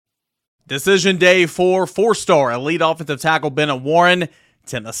Decision day for four-star elite offensive tackle Bennett Warren,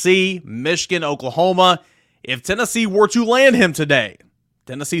 Tennessee, Michigan, Oklahoma. If Tennessee were to land him today,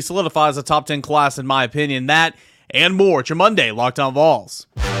 Tennessee solidifies a top 10 class in my opinion. That and more. It's your Monday Locked On Vols.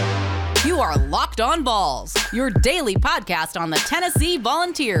 You are Locked On Vols, your daily podcast on the Tennessee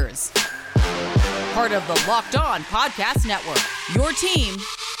Volunteers. Part of the Locked On Podcast Network, your team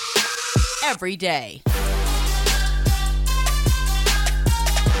every day.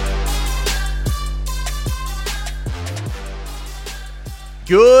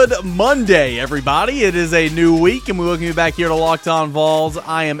 Good Monday, everybody. It is a new week, and we welcome you back here to Locked On Vols.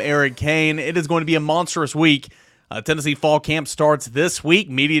 I am Eric Kane. It is going to be a monstrous week. Tennessee Fall Camp starts this week.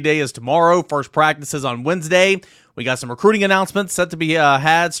 Media Day is tomorrow. First practice is on Wednesday. We got some recruiting announcements set to be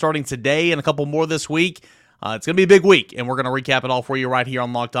had starting today and a couple more this week. It's going to be a big week, and we're going to recap it all for you right here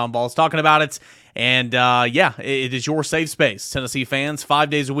on Locked On Vols, talking about it. And, it is your safe space, Tennessee fans, 5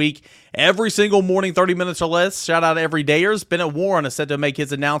 days a week, every single morning, 30 minutes or less. Shout out to everydayers. Bennett Warren is set to make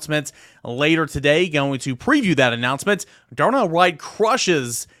his announcement later today. Going to preview that announcement. Darnell Wright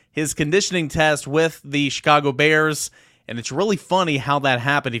crushes his conditioning test with the Chicago Bears. And it's really funny how that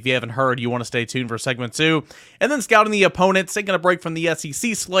happened. If you haven't heard, you want to stay tuned for segment 2. And then scouting the opponents, taking a break from the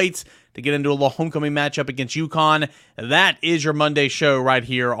SEC slates to get into a little homecoming matchup against UConn. That is your Monday show right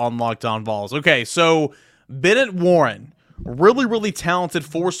here on Locked On Vols. Okay, so Bennett Warren, really talented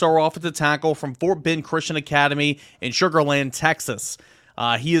four-star offensive tackle from Fort Bend Christian Academy in Sugar Land, Texas.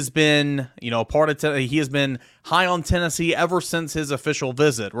 He has been, he has been high on Tennessee ever since his official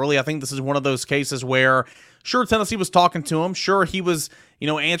visit. Really, I think this is one of those cases where, sure, Tennessee was talking to him. Sure, he was,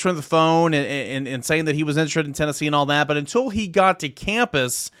 answering the phone and saying that he was interested in Tennessee and all that. But until he got to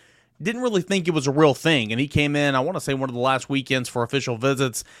campus, didn't really think it was a real thing. And he came in, I want to say, one of the last weekends for official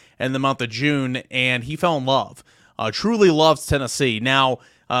visits in the month of June, and he fell in love. Truly loves Tennessee. Now,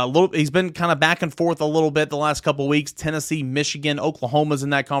 he's been kind of back and forth a little bit the last couple weeks. Tennessee, Michigan, Oklahoma's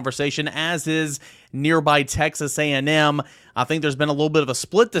in that conversation, as is nearby Texas A&M. I think there's been a little bit of a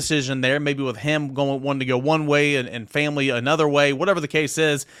split decision there, maybe with him wanting to go one way and family another way, whatever the case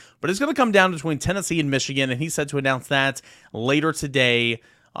is. But it's going to come down between Tennessee and Michigan, and he's set to announce that later today,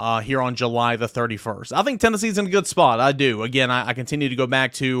 here on July the 31st. I think Tennessee's in a good spot. I do. Again, I continue to go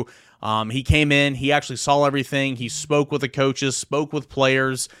back to he came in, he actually saw everything. He spoke with the coaches, spoke with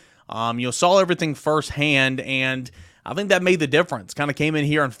players, saw everything firsthand, and I think that made the difference. Kind of came in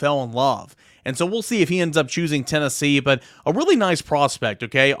here and fell in love. And so we'll see if he ends up choosing Tennessee, but a really nice prospect,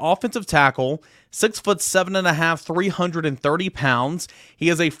 okay? Offensive tackle, 6'7.5", 330 pounds. He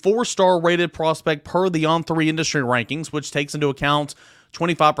is a 4-star rated prospect per the On3 industry rankings, which takes into account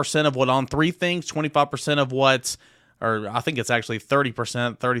 25% of what On3 thinks, 25% of what, or I think it's actually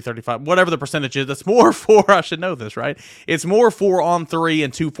 30%, 30, 35, whatever the percentage is. It's more for, I should know this, right? It's more for On3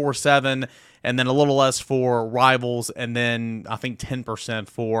 and 247, and then a little less for Rivals, and then I think 10%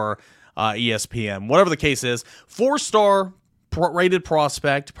 for ESPN. Whatever the case is, 4-star rated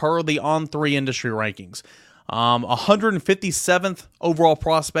prospect per the On3 industry rankings. 157th overall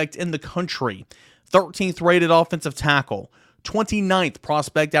prospect in the country. 13th rated offensive tackle. 29th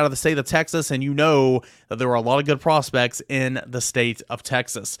prospect out of the state of Texas, and you know that there are a lot of good prospects in the state of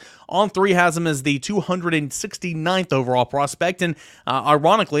Texas. On3 has him as the 269th overall prospect, and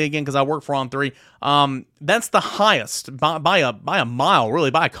ironically, again, because I work for On3, that's the highest by a mile, really,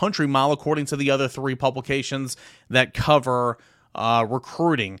 by a country mile, according to the other three publications that cover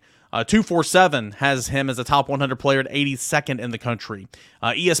recruiting. 247 has him as a top 100 player at 82nd in the country.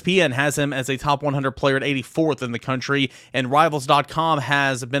 ESPN has him as a top 100 player at 84th in the country. And Rivals.com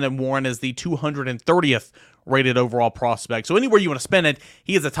has Bennett Warren as the 230th rated overall prospect. So anywhere you want to spend it,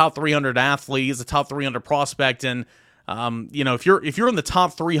 he is a top 300 athlete. He's a top 300 prospect. And, if you're in the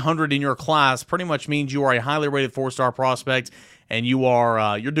top 300 in your class, pretty much means you are a highly rated 4-star prospect, and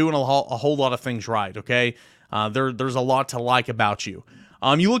you're doing a whole lot of things right, okay? There's a lot to like about you.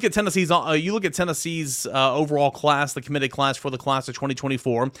 You look at Tennessee's overall class, the committed class for the class of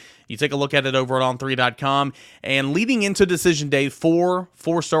 2024. You take a look at it over at on3.com, and leading into decision day for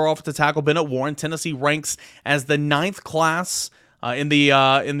 4-star offensive tackle Bennett Warren, Tennessee ranks as the 9th class in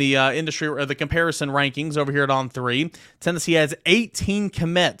the industry or the comparison rankings over here at On3. Tennessee has 18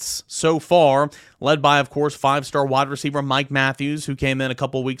 commits so far, led by, of course, 5-star wide receiver Mike Matthews, who came in a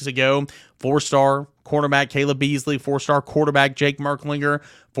couple weeks ago, 4-star cornerback Caleb Beasley, 4-star quarterback Jake Merklinger,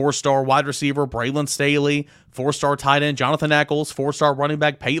 4-star wide receiver Braylon Staley, 4-star tight end Jonathan Eccles, 4-star running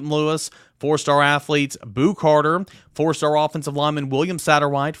back Peyton Lewis, 4-star athletes Boo Carter, 4-star offensive lineman William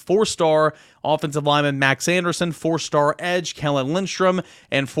Satterwhite, 4-star offensive lineman Max Anderson, 4-star edge Kellen Lindstrom,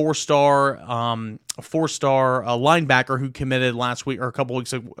 and 4-star linebacker who committed last week or a couple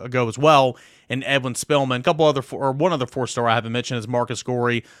weeks ago as well, and Edwin Spillman. One other 4-star I haven't mentioned is Marcus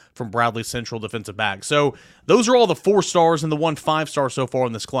Gorey from Bradley Central, defensive back. So those are all the 4-stars and the 1 5-star so far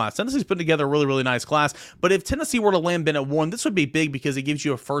in this class. Tennessee's put together a really, really nice class. But if Tennessee were to land Bennett Warren, this would be big because it gives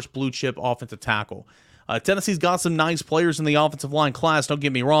you a first blue chip offensive tackle. Tennessee's got some nice players in the offensive line class, don't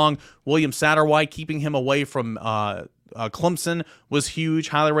get me wrong. William Satterwhite, keeping him away from Clemson was huge,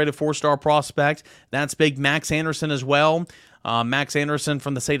 highly rated 4-star prospect. That's big. Max Anderson as well. Max Anderson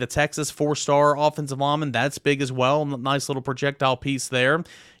from the state of Texas, 4-star offensive lineman. That's big as well. Nice little projectile piece there.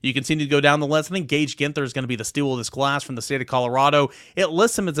 You continue to go down the list. I think Gage Ginther is going to be the steal of this class from the state of Colorado. It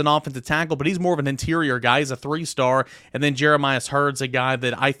lists him as an offensive tackle, but he's more of an interior guy. He's a 3-star. And then Jeremiah Hurd's a guy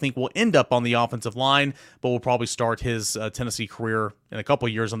that I think will end up on the offensive line, but will probably start his Tennessee career in a couple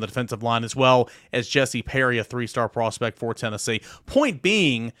years on the defensive line, as well as Jesse Perry, a 3-star prospect for Tennessee. Point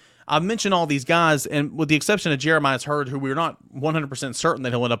being, I've mentioned all these guys, and with the exception of Jeremiah Hurd, who we're not 100% certain that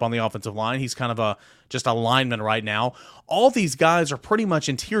he'll end up on the offensive line. He's kind of just a lineman right now. All these guys are pretty much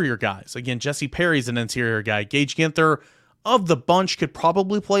interior guys. Again, Jesse Perry's an interior guy. Gage Ginther, of the bunch, could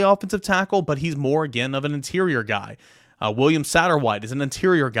probably play offensive tackle, but he's more, again, of an interior guy. William Satterwhite is an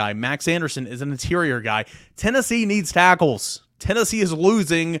interior guy. Max Anderson is an interior guy. Tennessee needs tackles. Tennessee is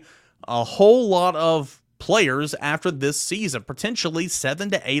losing a whole lot of players after this season, potentially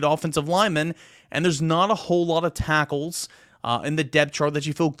 7 to 8 offensive linemen, and there's not a whole lot of tackles in the depth chart that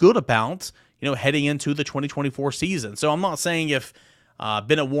you feel good about, heading into the 2024 season. So I'm not saying if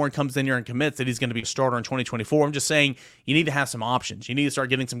Bennett Warren comes in here and commits that he's going to be a starter in 2024. I'm just saying you need to have some options. You need to start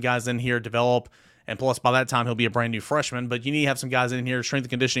getting some guys in here, develop, and plus by that time he'll be a brand new freshman, but you need to have some guys in here, strength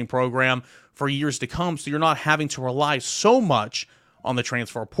and conditioning program for years to come, so you're not having to rely so much on the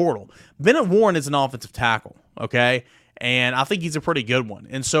transfer portal. Bennett Warren is an offensive tackle, okay? And I think he's a pretty good one.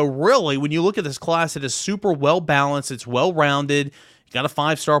 And so really, when you look at this class, it is super well-balanced. It's well-rounded. You got a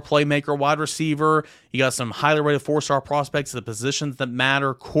 5-star playmaker, wide receiver. You got some highly rated 4-star prospects at the positions that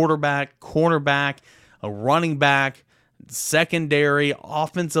matter: quarterback, cornerback, a running back, secondary,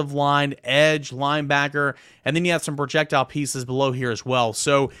 offensive line, edge, linebacker, and then you have some projectile pieces below here as well.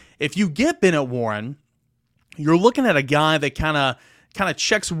 So if you get Bennett Warren, you're looking at a guy that kind of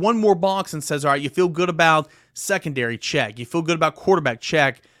checks one more box and says, all right, you feel good about secondary, check. You feel good about quarterback,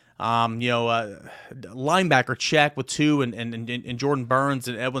 check. Linebacker, check with 2 and Jordan Burns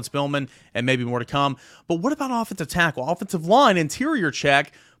and Edwin Spillman, and maybe more to come. But what about offensive tackle? Offensive line, interior,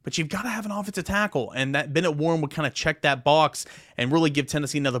 check. But you've got to have an offensive tackle, and that Bennett Warren would kind of check that box and really give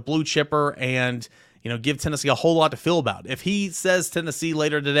Tennessee another blue chipper and give Tennessee a whole lot to feel about. If he says Tennessee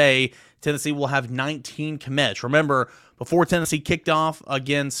later today, Tennessee will have 19 commits. Remember, before Tennessee kicked off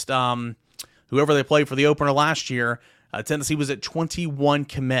against whoever they played for the opener last year, Tennessee was at 21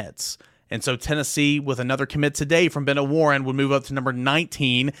 commits. And so Tennessee, with another commit today from Bennett Warren, would move up to number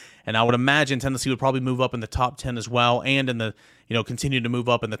 19. And I would imagine Tennessee would probably move up in the top 10 as well, and in the continue to move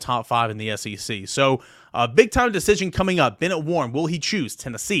up in the top 5 in the SEC. So a big-time decision coming up. Bennett Warren, will he choose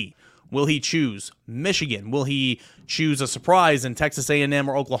Tennessee? Will he choose Michigan? Will he choose a surprise in Texas A&M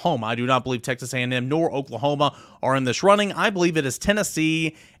or Oklahoma? I do not believe Texas A&M nor Oklahoma are in this running. I believe it is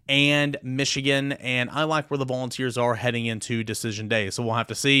Tennessee and Michigan, and I like where the Volunteers are heading into decision day. So we'll have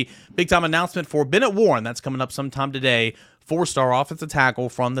to see. Big-time announcement for Bennett Warren. That's coming up sometime today. 4-star offensive tackle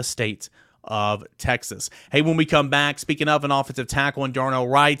from the state of Texas. Hey, when we come back, speaking of an offensive tackle and Darnell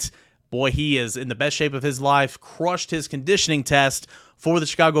Wright, boy, he is in the best shape of his life, crushed his conditioning test for the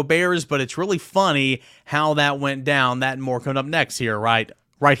Chicago Bears, but it's really funny how that went down. That and more coming up next here, right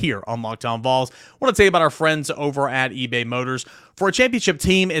here on Locked On Vols. I want to tell you about our friends over at eBay Motors. For a championship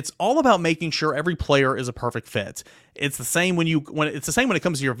team, it's all about making sure every player is a perfect fit. It's the same when it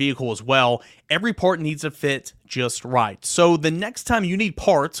comes to your vehicle as well. Every part needs to fit just right. So the next time you need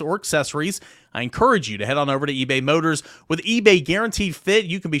parts or accessories, I encourage you to head on over to eBay Motors. With eBay Guaranteed Fit,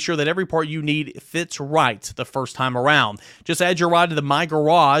 you can be sure that every part you need fits right the first time around. Just add your ride to the My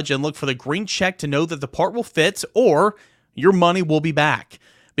Garage and look for the green check to know that the part will fit, or your money will be back.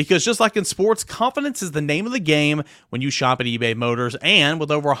 Because just like in sports, confidence is the name of the game when you shop at eBay Motors. And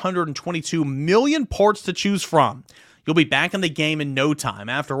with over 122 million parts to choose from, you'll be back in the game in no time.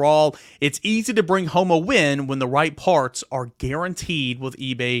 After all, it's easy to bring home a win when the right parts are guaranteed with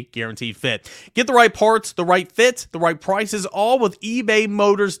eBay Guaranteed Fit. Get the right parts, the right fit, the right prices, all with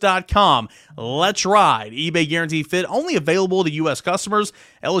ebaymotors.com. Let's ride. eBay Guaranteed Fit, only available to U.S. customers.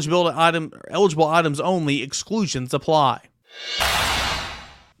 Eligible items only. Exclusions apply.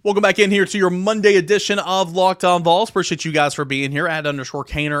 Welcome back in here to your Monday edition of Locked On Vols. Appreciate you guys for being here at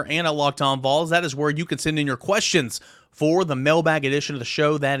 _Caner and at Locked On Vols. That is where you can send in your questions for the mailbag edition of the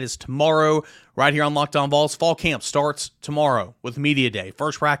show. That is tomorrow, right here on Locked On Vols. Fall camp starts tomorrow with Media Day.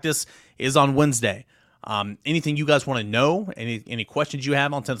 First practice is on Wednesday. Anything you guys want to know, any questions you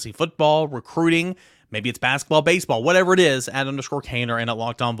have on Tennessee football, recruiting, maybe it's basketball, baseball, whatever it is, at _Caner and at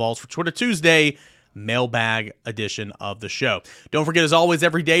Locked On Vols for Twitter Tuesday. Mailbag edition of the show. Don't forget, as always,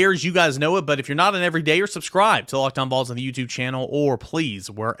 everydayers, you guys know it, but if you're not an everydayer, subscribe to Locked On Vols on the YouTube channel, or please,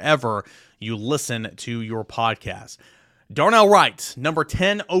 wherever you listen to your podcast. Darnell Wright, number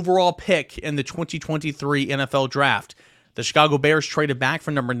 10 overall pick in the 2023 NFL Draft. The Chicago Bears traded back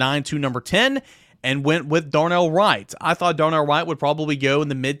from number 9 to number 10 and went with Darnell Wright. I thought Darnell Wright would probably go in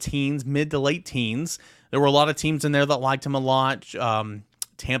the mid-teens, mid to late teens. There were a lot of teams in there that liked him a lot.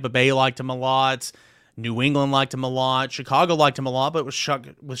 Tampa Bay liked him a lot. New England liked him a lot. Chicago liked him a lot, but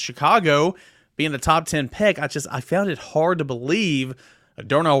with Chicago being a top 10 pick, I found it hard to believe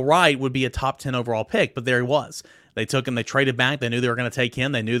Darnell Wright would be a top 10 overall pick, but there he was. They took him, they traded back, they knew they were going to take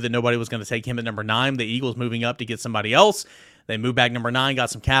him, they knew that nobody was going to take him at number 9, the Eagles moving up to get somebody else. They moved back number 9,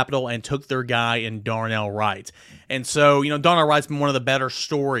 got some capital, and took their guy in Darnell Wright. And so, Darnell Wright's been one of the better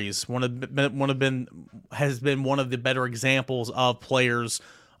stories, has been one of the better examples of players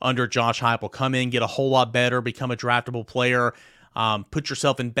under Josh Heupel. Come in, get a whole lot better, become a draftable player, put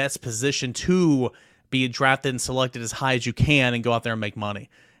yourself in best position to be drafted and selected as high as you can and go out there and make money.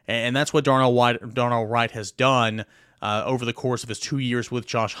 And that's what Darnell Wright has done over the course of his 2 years with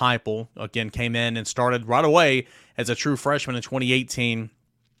Josh Heupel. Again, came in and started right away as a true freshman in 2018,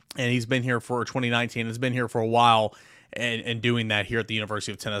 and he's been here for 2019. Has been here for a while and doing that here at the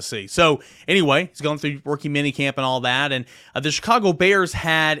University of Tennessee. So anyway, he's going through rookie minicamp and all that, and the Chicago Bears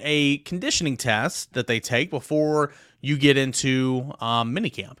had a conditioning test that they take before you get into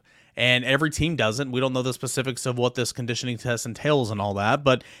minicamp. And every team does it. We don't know the specifics of what this conditioning test entails and all that,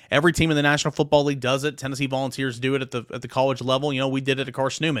 but every team in the National Football League does it. Tennessee Volunteers do it at the college level. We did it at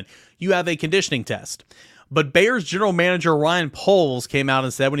Carson Newman. You have a conditioning test. But Bears general manager Ryan Poles came out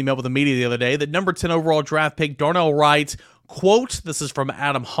and said when he met with the media the other day that number 10 overall draft pick Darnell Wright, quote, this is from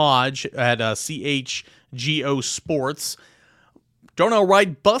Adam Hodge at CHGO Sports, Darnell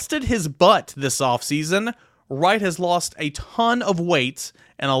Wright busted his butt this offseason. Wright has lost a ton of weight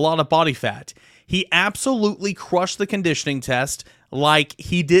and a lot of body fat. He absolutely crushed the conditioning test like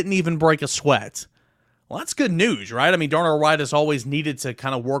he didn't even break a sweat. Well, that's good news, right? I mean, Darnell Wright has always needed to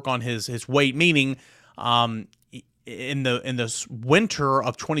kind of work on his weight, meaning in the winter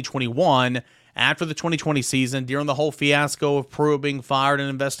of 2021, after the 2020 season, during the whole fiasco of Pruitt being fired and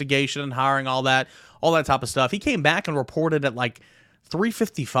investigation and hiring, all that type of stuff, he came back and reported at like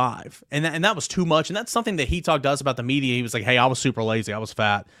 355, and that was too much. And that's something that he talked to us about the media. He was like, hey, I was super lazy, I was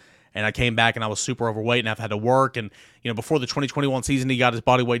fat, and I came back and I was super overweight and I've had to work. And before the 2021 season, he got his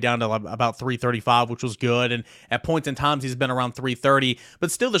body weight down to about 335, which was good. And at points in times, he's been around 330. But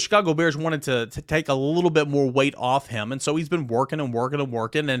still, the Chicago Bears wanted to take a little bit more weight off him, and so he's been working.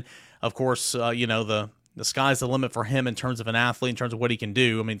 And of course, the sky's the limit for him in terms of an athlete, in terms of what he can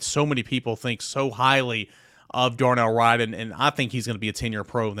do. I mean, so many people think so highly of Darnell Wright, and I think he's going to be a 10-year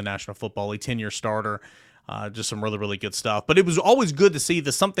pro in the National Football League, 10-year starter. Just some really, really good stuff. But it was always good to see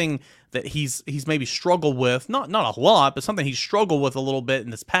something that he's maybe struggled with, not a lot, but something he's struggled with a little bit in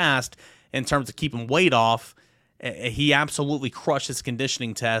this past in terms of keeping weight off. He absolutely crushed his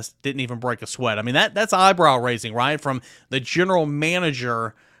conditioning test, didn't even break a sweat. I mean, that's eyebrow raising, right? From the general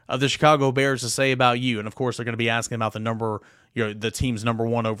manager of the Chicago Bears to say about you. And of course, they're going to be asking about the team's number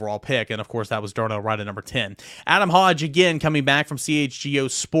 1 overall pick. And of course, that was Darnell Wright at number 10. Adam Hodge, again, coming back from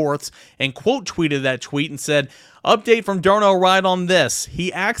CHGO Sports, and quote tweeted that tweet and said, update from Darnell Wright on this.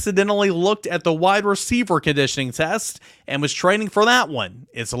 He accidentally looked at the wide receiver conditioning test and was training for that one.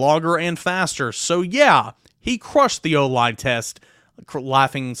 It's longer and faster. So yeah, he crushed the O-line test,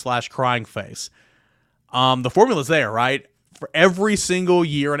 laughing/crying face. The formula's there, right? For every single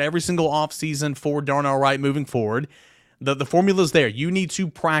year and every single offseason for Darnell Wright moving forward, the formula's there. You need to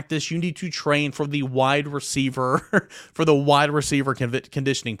practice. You need to train for the wide receiver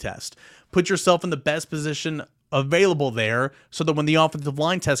conditioning test. Put yourself in the best position available there so that when the offensive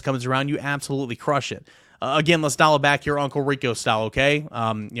line test comes around, you absolutely crush it. Again, let's dial it back here, Uncle Rico style, okay?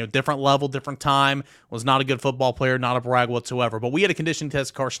 Different level, different time. Was not a good football player, not a brag whatsoever. But we had a conditioning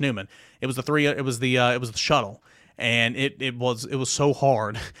test, Carson Newman. It was the shuttle. And it was so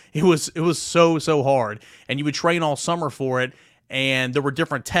hard. It was so hard. And you would train all summer for it. And there were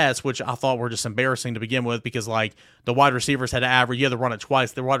different tests, which I thought were just embarrassing to begin with because, like, the wide receivers had to average, you had to run it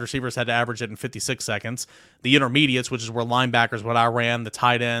twice. The wide receivers had to average it in 56 seconds. The intermediates, which is where linebackers, what I ran, the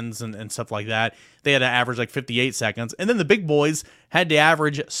tight ends and stuff like that, they had to average like 58 seconds. And then the big boys had to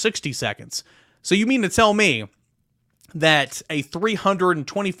average 60 seconds. So you mean to tell me that a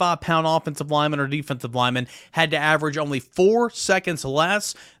 325-pound offensive lineman or defensive lineman had to average only 4 seconds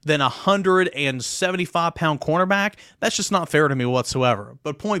less than a 175-pound cornerback? That's just not fair to me whatsoever.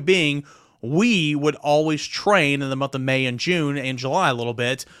 But point being, we would always train in the month of May and June and July a little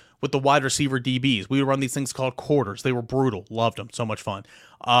bit with the wide receiver DBs. We would run these things called quarters. They were brutal. Loved them. So much fun.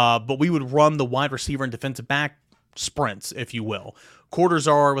 But we would run the wide receiver and defensive back sprints, if you will. Quarters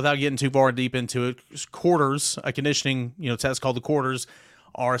are, without getting too far deep into it, quarters, a conditioning test called the quarters,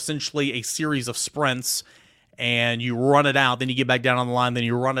 are essentially a series of sprints, and you run it out, then you get back down on the line, then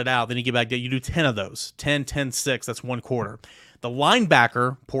you run it out, then you get back down. You do 10 of those. 10, 10, 6, that's one quarter. The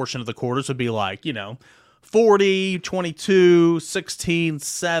linebacker portion of the quarters would be like, 40, 22, 16,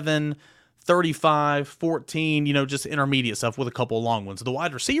 7, 35, 14, just intermediate stuff with a couple of long ones. The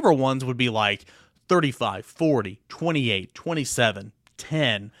wide receiver ones would be like 35, 40, 28, 27,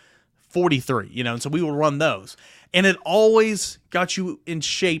 10, 43, and so we would run those. And it always got you in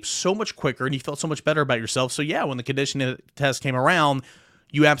shape so much quicker and you felt so much better about yourself. So yeah, when the conditioning test came around,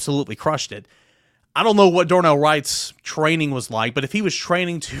 you absolutely crushed it. I don't know what Darnell Wright's training was like, but if he was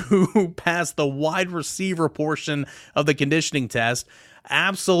training to pass the wide receiver portion of the conditioning test,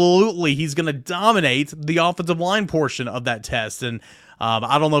 absolutely he's going to dominate the offensive line portion of that test. And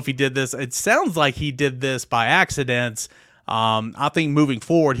I don't know if he did this. It sounds like he did this by accident. I think moving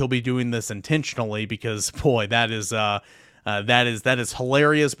forward, he'll be doing this intentionally because, boy, that is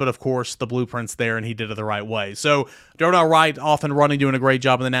hilarious. But of course, the blueprint's there, and he did it the right way. So Darnell Wright off and running, doing a great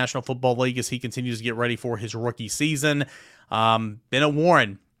job in the National Football League as he continues to get ready for his rookie season. Bennett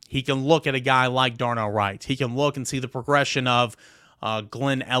Warren, he can look at a guy like Darnell Wright. He can look and see the progression of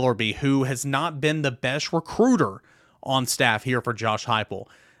Glenn Ellerbe, who has not been the best recruiter on staff here for Josh Heupel.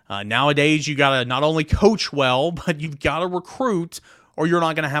 Nowadays, you got to not only coach well, but you've got to recruit or you're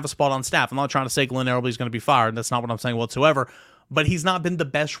not going to have a spot on staff. I'm not trying to say Glenn Ellerbe is going to be fired. That's not what I'm saying whatsoever. But he's not been the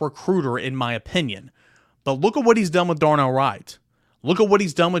best recruiter, in my opinion. But look at what he's done with Darnell Wright. Look at what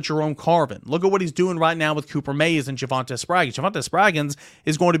he's done with Jerome Carvin. Look at what he's doing right now with Cooper Mays and Javonte Spraggins. Javonte Spraggins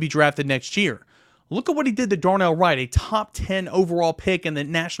is going to be drafted next year. Look at what he did to Darnell Wright, a top 10 overall pick in the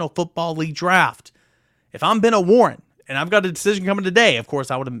National Football League draft. If I'm Bennett Warren, and I've got a decision coming today. Of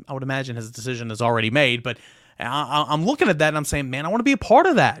course, I would imagine his decision is already made, but I'm looking at that and I'm saying, man, I want to be a part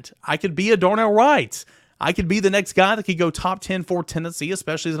of that. I could be a Darnell Wright. I could be the next guy that could go top 10 for Tennessee,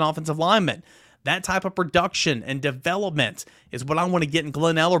 especially as an offensive lineman. That type of production and development is what I want to get in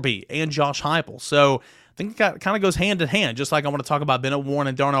Glenn Ellerbe and Josh Heupel. So I think it kind of goes hand in hand, just like I want to talk about Bennett Warren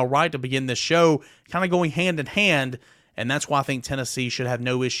and Darnell Wright to begin this show, kind of going hand in hand. And that's why I think Tennessee should have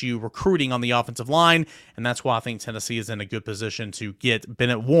no issue recruiting on the offensive line. And that's why I think Tennessee is in a good position to get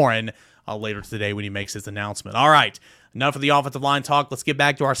Bennett Warren later today when he makes his announcement. All right, enough of the offensive line talk. Let's get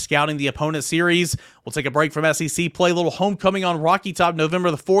back to our Scouting the Opponent series. We'll take a break from SEC play, a little homecoming on Rocky Top November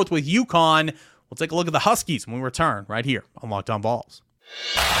the 4th with UConn. We'll take a look at the Huskies when we return right here on Locked On Vols.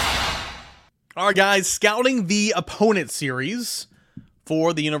 All right, guys, Scouting the Opponent series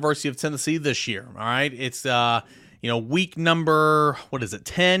for the University of Tennessee this year. All right, it's week number,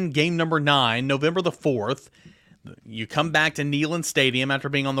 10, game number 9, November the 4th. You come back to Neyland Stadium after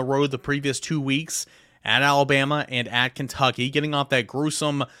being on the road the previous 2 weeks at Alabama and at Kentucky, getting off that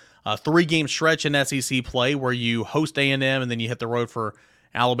gruesome 3-game stretch in SEC play where you host A&M and then you hit the road for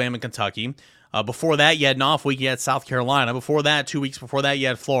Alabama and Kentucky. Before that, you had an off week, you had South Carolina. Before that, 2 weeks before that, you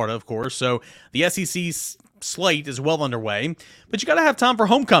had Florida, of course. So the SEC slate is well underway, but you got to have time for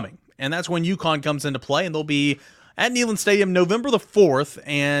homecoming. And that's when UConn comes into play, and they'll be at Neyland Stadium November the 4th,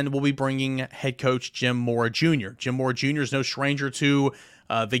 and we'll be bringing head coach Jim Mora Jr. Jim Mora Jr. is no stranger to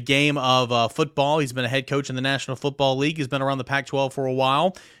the game of football. He's been a head coach in the National Football League. He's been around the Pac-12 for a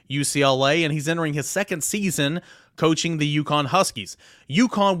while, UCLA, and he's entering his second season coaching the UConn Huskies.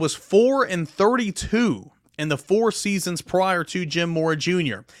 UConn was 4-32 in the 4 seasons prior to Jim Mora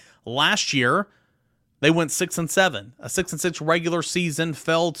Jr. Last year, they went 6-7. A 6-6 regular season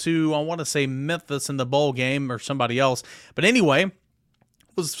fell to, I want to say, Memphis in the bowl game or somebody else. But anyway,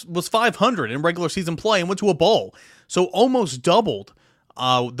 was 500 in regular season play and went to a bowl. So almost doubled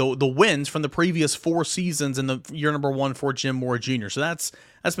the wins from the previous 4 seasons in the year number 1 for Jim Mora Jr. So that's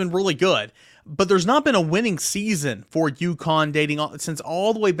been really good. But there's not been a winning season for UConn dating since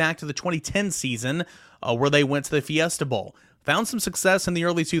all the way back to the 2010 season where they went to the Fiesta Bowl. found some success in the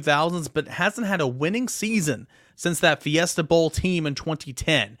early 2000s, but hasn't had a winning season since that Fiesta Bowl team in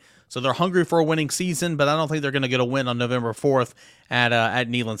 2010. So they're hungry for a winning season, but I don't think they're going to get a win on November 4th at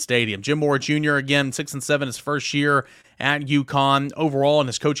Neyland Stadium. Jim Mora Jr., again, 6-7 his first year at UConn. Overall in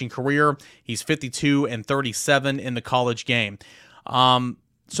his coaching career, he's 52-37 in the college game.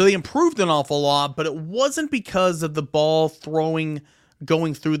 So they improved an awful lot, but it wasn't because of the ball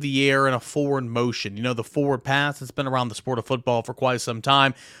going through the air in a forward motion. You know, the forward pass has been around the sport of football for quite some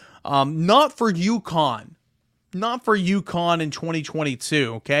time. Not for UConn. Not for UConn in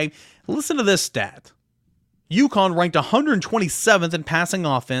 2022, okay? Listen to this stat. UConn ranked 127th in passing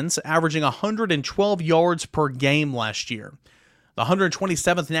offense, averaging 112 yards per game last year. The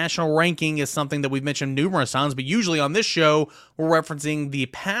 127th national ranking is something that we've mentioned numerous times, but usually on this show, we're referencing the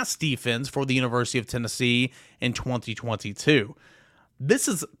pass defense for the University of Tennessee in 2022. This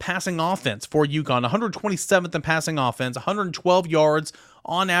is passing offense for UConn, 127th in passing offense, 112 yards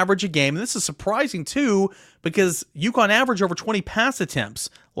on average a game. And this is surprising, too, because UConn averaged over 20 pass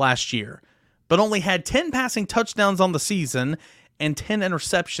attempts last year, but only had 10 passing touchdowns on the season and 10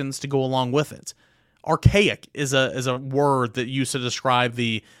 interceptions to go along with it. Archaic is a word that used to describe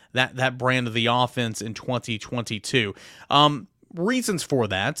that brand of the offense in 2022. Reasons for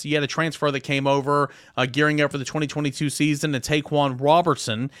that: you had a transfer that came over gearing up for the 2022 season, and Taquan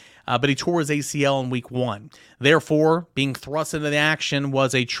Robertson, but he tore his ACL in week 1. Therefore, being thrust into the action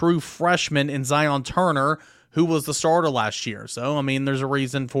was a true freshman in Zion Turner, who was the starter last year. So, I mean, there's a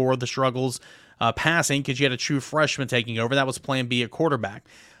reason for the struggles passing, because you had a true freshman taking over. That was plan B at quarterback.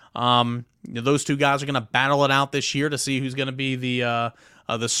 Those two guys are going to battle it out this year to see who's going to be the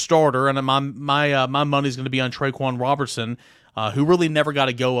starter, and my money's going to be on Taquan Robertson, who really never got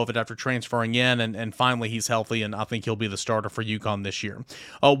a go of it after transferring in, and finally he's healthy, and I think he'll be the starter for UConn this year.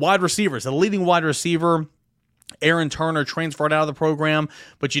 Wide receivers, the leading wide receiver, Aaron Turner, transferred out of the program,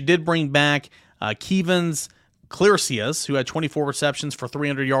 but you did bring back Kevins Clearcius, who had 24 receptions for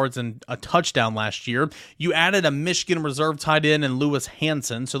 300 yards and a touchdown last year. You added a Michigan reserve tight end in Lewis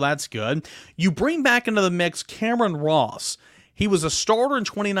Hansen, so that's good. You bring back into the mix Cameron Ross. He was a starter in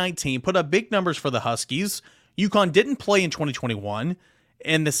 2019, put up big numbers for the Huskies. UConn didn't play in 2021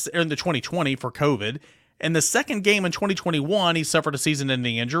 in the 2020 for COVID. In the second game in 2021, he suffered a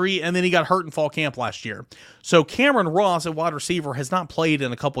season-ending injury, and then he got hurt in fall camp last year. So Cameron Ross, at wide receiver, has not played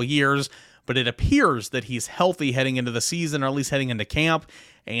in a couple years, but it appears that he's healthy heading into the season, or at least heading into camp,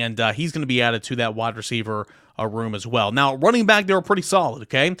 and he's going to be added to that wide receiver room as well. Now, running back, they were pretty solid,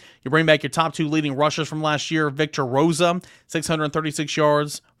 okay? You bring back your top two leading rushers from last year, Victor Rosa, 636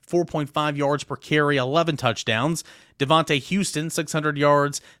 yards, 4.5 yards per carry, 11 touchdowns. Devontae Houston, 600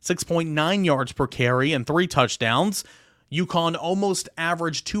 yards, 6.9 yards per carry, and 3 touchdowns. UConn almost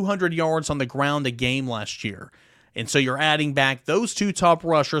averaged 200 yards on the ground a game last year. And so you're adding back those two top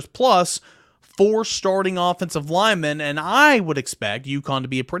rushers plus 4 starting offensive linemen, and I would expect UConn to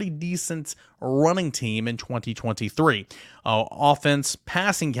be a pretty decent running team in 2023. Offense,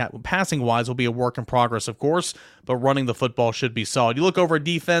 passing-wise, will be a work in progress, of course, but running the football should be solid. You look over at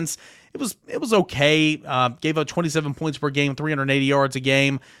defense, it was okay. Gave up 27 points per game, 380 yards a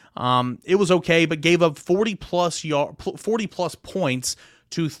game. It was okay, but gave up 40-plus points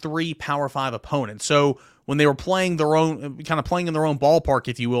to 3 Power 5 opponents. So when they were playing in their own ballpark,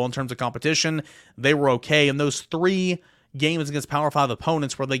 if you will, in terms of competition, they were okay. And those 3 games against Power 5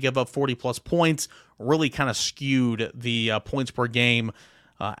 opponents where they give up 40-plus points really kind of skewed the points per game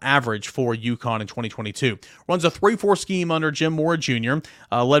average for UConn in 2022. Runs a 3-4 scheme under Jim Mora Jr.,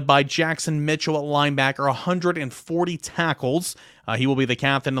 led by Jackson Mitchell at linebacker, 140 tackles. He will be the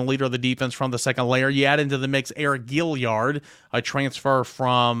captain and leader of the defense from the second layer. You add into the mix Eric Gilliard, a transfer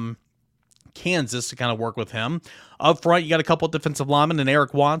from Kansas, to kind of work with him. Up front, you got a couple of defensive linemen, and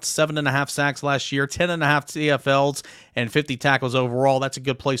Eric Watts, 7.5 sacks last year, 10.5 TFLs, and 50 tackles overall. That's a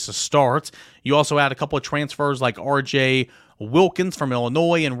good place to start. You also add a couple of transfers like R.J. Wilkins from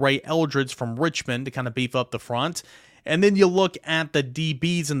Illinois and Ray Eldridge from Richmond to kind of beef up the front. And then you look at the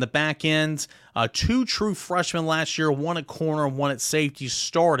DBs in the back end. 2 true freshmen last year, 1 at corner, 1 at safety,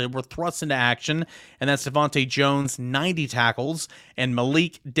 were thrust into action, and that's Devontae Jones, 90 tackles, and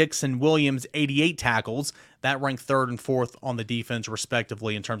Malik Dixon Williams, 88 tackles. That ranked 3rd and 4th on the defense,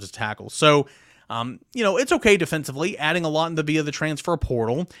 respectively, in terms of tackles. So, it's okay defensively, adding a lot via the transfer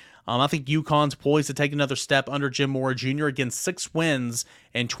portal. I think UConn's poised to take another step under Jim Mora Jr. Again, 6 wins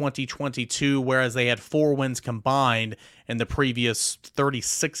in 2022, whereas they had 4 wins combined in the previous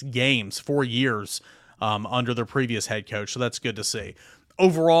 36 games, 4 years under their previous head coach. So that's good to see.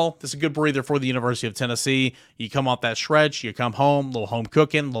 overall, this is a good breather for the University of Tennessee. You come off that stretch, you come home, a little home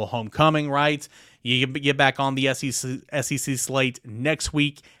cooking, a little homecoming, right? You get back on the SEC slate next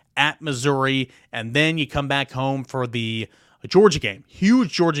week at Missouri, and then you come back home for the Georgia game.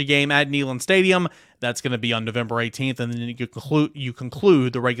 Huge Georgia game at Neyland Stadium. That's going to be on November 18th, and then you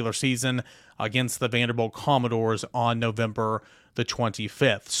conclude the regular season against the Vanderbilt Commodores on November the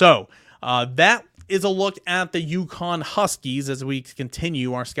 25th. So that is a look at the UConn Huskies as we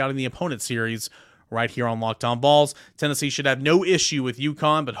continue our Scouting the Opponent series right here on Locked On Vols. Tennessee should have no issue with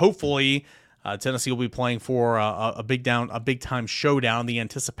UConn, but hopefully Tennessee will be playing for a big-time showdown. The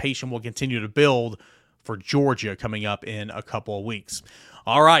anticipation will continue to build for Georgia coming up in a couple of weeks.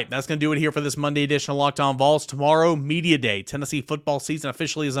 All right, that's going to do it here for this Monday edition of Locked On Vols. Tomorrow, Media Day. Tennessee football season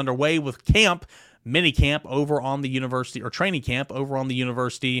officially is underway with mini camp over on the university, or training camp over on the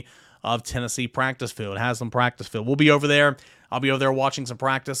University of Tennessee practice field, Haslam practice field. We'll be over there. I'll be over there watching some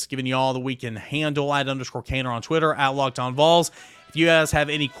practice, giving you all the weekend handle at _Caner on Twitter, at Locked On Vols. If you guys have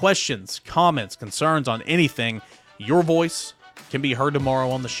any questions, comments, concerns on anything, your voice can be heard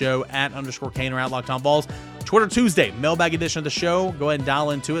tomorrow on the show at _Caner, at Locked On Vols. Twitter Tuesday, mailbag edition of the show. Go ahead and dial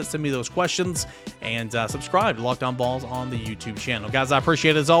into it. Send me those questions and subscribe to Locked On Vols on the YouTube channel. Guys, I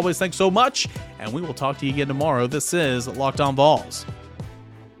appreciate it as always. Thanks so much, and we will talk to you again tomorrow. This is Locked On Vols.